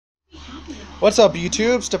What's up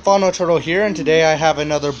YouTube, Stefano Turtle here, and today I have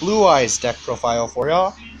another Blue Eyes deck profile for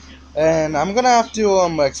y'all. And I'm gonna have to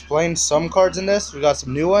explain some cards in this. We got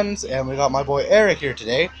some new ones, and we got my boy Eric here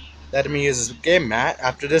today, letting me use his game mat.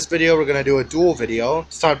 After this video, we're gonna do a duel video.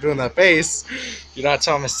 Stop doing that face. You're not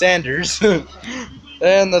Thomas Sanders.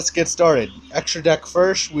 And let's get started. Extra deck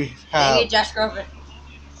first, we have... Dang it, Josh Grover.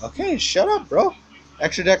 Okay, shut up, bro.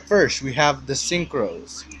 Extra deck first, we have the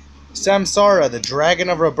Synchros. Samsara, the Dragon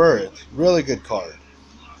of Rebirth. Really good card.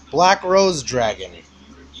 Black Rose Dragon.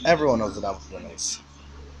 Everyone knows what that one is.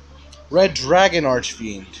 Red Dragon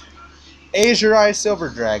Archfiend. Azure Eye Silver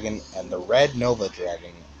Dragon. And the Red Nova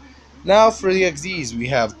Dragon. Now for the Xyz, we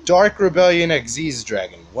have Dark Rebellion Xyz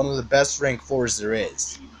Dragon. One of the best rank 4s there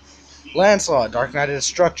is. Lancelot, Dark Knight of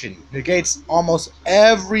Destruction. Negates almost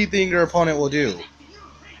everything your opponent will do.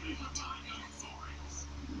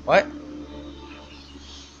 What?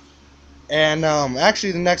 And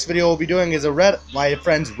actually the next video we'll be doing is my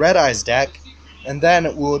friend's Red Eyes deck. And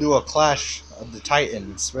then we'll do a Clash of the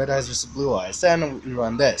Titans. Red Eyes vs Blue Eyes. Then we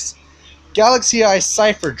run this. Galaxy Eyes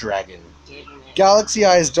Cypher Dragon. Galaxy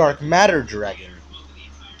Eyes Dark Matter Dragon.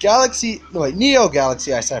 Neo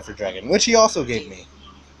Galaxy Eyes Cypher Dragon, which he also gave me.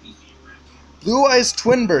 Blue Eyes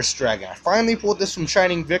Twin Burst Dragon. I finally pulled this from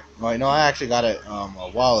Shining Vic. Well, no, I actually got it a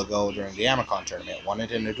while ago during the Amicon tournament. Won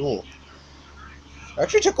it in a duel. It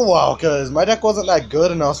actually took a while because my deck wasn't that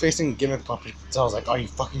good and I was facing Gimmick Puppet. So I was like, are you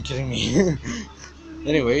fucking kidding me?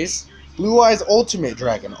 Anyways, Blue Eyes Ultimate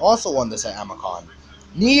Dragon. Also won this at Amicon.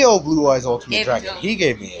 Neo Blue Eyes Ultimate Dragon. He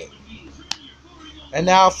gave me it. And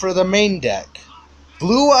now for the main deck.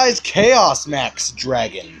 Blue Eyes Chaos Max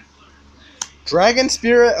Dragon. Dragon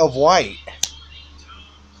Spirit of White.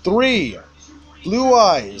 3 Blue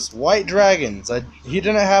Eyes White Dragons. He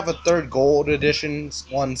didn't have a third gold edition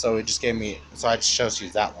one, so he just gave me, so I just chose to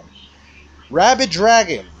use that one. Rabid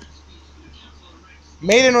Dragon.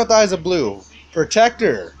 Maiden with Eyes of Blue.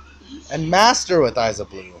 Protector. And Master with Eyes of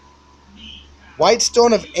Blue. White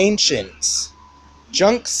Stone of Ancients.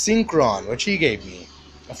 Junk Synchron, which he gave me.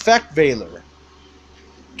 Effect Veiler.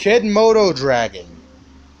 Kid Moto Dragon.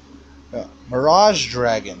 Mirage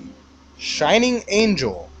Dragon. Shining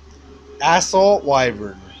Angel. Assault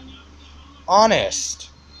Wyvern.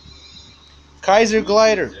 Honest. Kaiser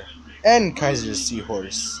Glider. And Kaiser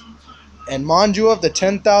Seahorse. And Manju of the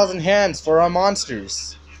 10,000 Hands for our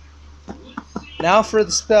monsters. Now for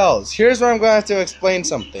the spells. Here's where I'm going to have to explain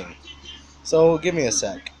something. So give me a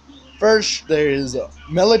sec. First, there's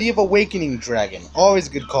Melody of Awakening Dragon. Always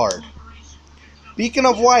a good card. Beacon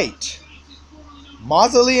of White.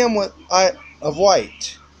 Mausoleum of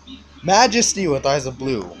White. Majesty with Eyes of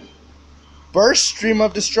Blue. Burst Stream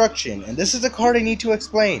of Destruction. And this is the card I need to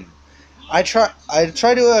explain. I tried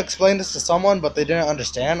to explain this to someone, but they didn't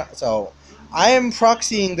understand. So I am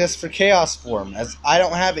proxying this for Chaos form, as I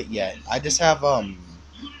don't have it yet. I just have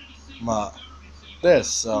this.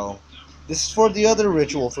 So this is for the other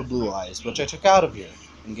ritual for Blue Eyes, which I took out of here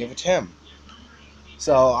and gave it to him.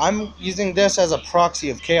 So I'm using this as a proxy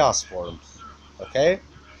of Chaos form. Okay?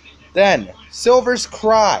 Then Silver's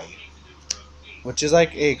Cry, which is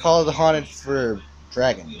like a Call of the Haunted for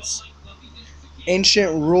dragons.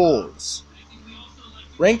 Ancient Rules.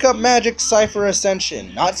 Rank Up Magic Cypher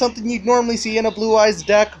Ascension. Not something you'd normally see in a Blue Eyes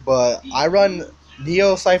deck, but I run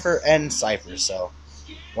Neo Cypher and Cypher, so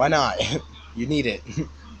why not? You need it.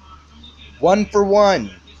 1 for 1.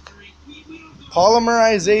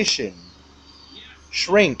 Polymerization.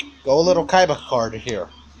 Shrink. Go a little Kaiba card here.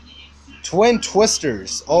 Twin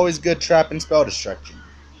Twisters. Always good trap and spell destruction.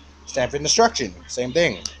 Stamping Destruction, same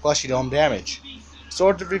thing, plus you don't damage.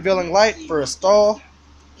 Sword of Revealing Light for a stall.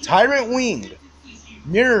 Tyrant Wing.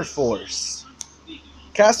 Mirror Force.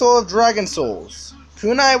 Castle of Dragon Souls.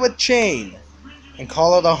 Kunai with Chain. And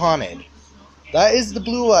Call of the Haunted. That is the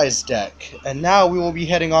Blue Eyes deck. And now we will be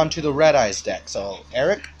heading on to the Red Eyes deck. So,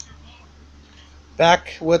 Eric?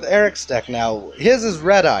 Back with Eric's deck now. His is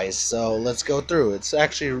Red Eyes, so let's go through. It's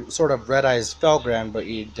actually sort of Red Eyes Felgrand, but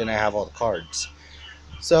he didn't have all the cards.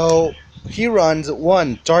 So, he runs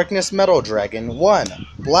 1 Darkness Metal Dragon, 1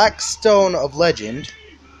 Black Stone of Legend,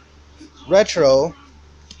 Retro,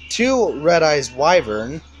 2 Red Eyes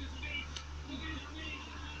Wyvern,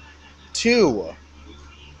 2,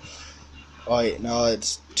 oh wait, no,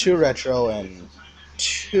 it's 2 Retro and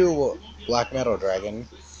 2 Black Metal Dragon,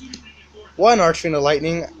 1 Archfiend of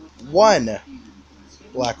Lightning, 1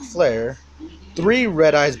 Black Flare, 3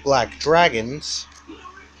 Red Eyes Black Dragons,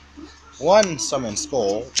 1 Summon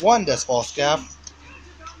Skull, 1 Deathfall Scaff,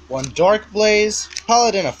 1 Dark Blaze,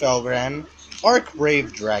 Paladin of Felgrand, Arc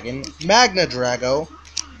Brave Dragon, Magna Drago,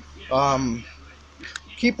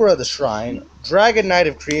 Keeper of the Shrine, Dragon Knight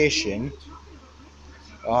of Creation,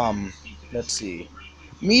 let's see,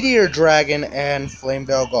 Meteor Dragon, and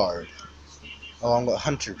Flamevale Guard, along with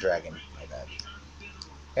Hunter Dragon. My bad.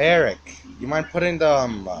 Hey, Eric, you mind putting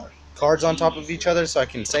the cards on top of each other so I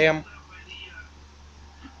can say them?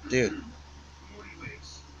 Dude.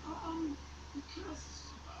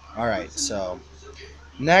 Alright, so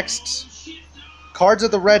next, cards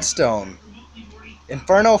of the Redstone.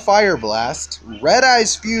 Inferno Fire Blast, Red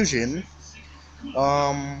Eyes Fusion,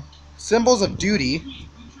 Symbols of Duty,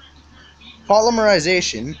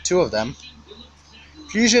 Polymerization, 2 of them,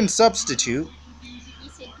 Fusion Substitute,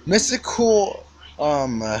 Mystical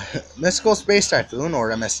Mystical Space Typhoon,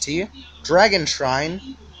 or MST, Dragon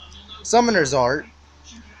Shrine, Summoner's Art,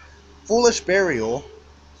 Foolish Burial,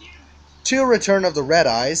 2 Return of the Red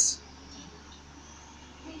Eyes.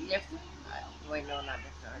 Wait, no, not different.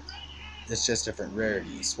 It's just different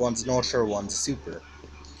rarities. One's an Ultra, one's a Super.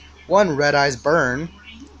 1 Red Eyes Burn,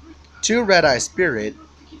 2 Red Eye Spirit,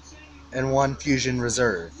 and 1 Fusion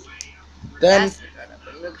Reserve. Then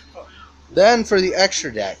for the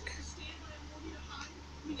extra deck,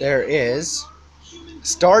 there is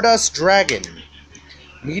Stardust Dragon,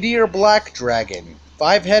 Meteor Black Dragon,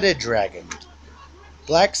 5-Headed Dragon,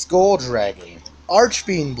 Black Skull Dragon,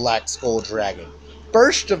 Archfiend Black Skull Dragon,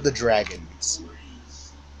 Burst of the Dragons,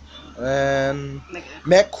 and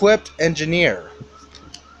Mech-Quipped Engineer,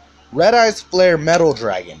 Red Eyes Flare Metal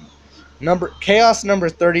Dragon, Chaos number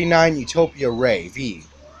 39 Utopia Ray V,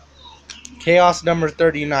 Chaos number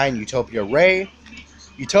 39 Utopia Ray,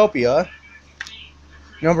 Utopia,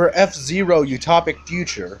 number F0 Utopic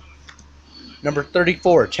Future, number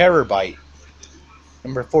 34 Terror Bite,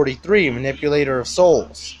 number 43 Manipulator of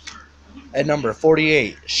Souls, and number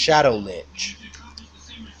 48 Shadow Lich.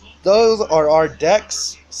 Those are our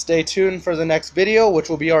decks. Stay tuned for the next video, which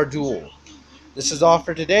will be our duel. This is all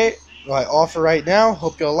for today. All for right now.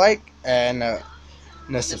 Hope you'll like and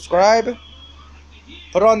subscribe.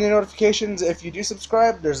 Put on the notifications if you do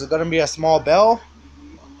subscribe. There's going to be a small bell.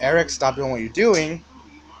 Eric, stop doing what you're doing.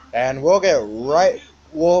 And we'll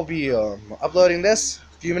be uploading this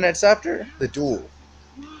a few minutes after the duel.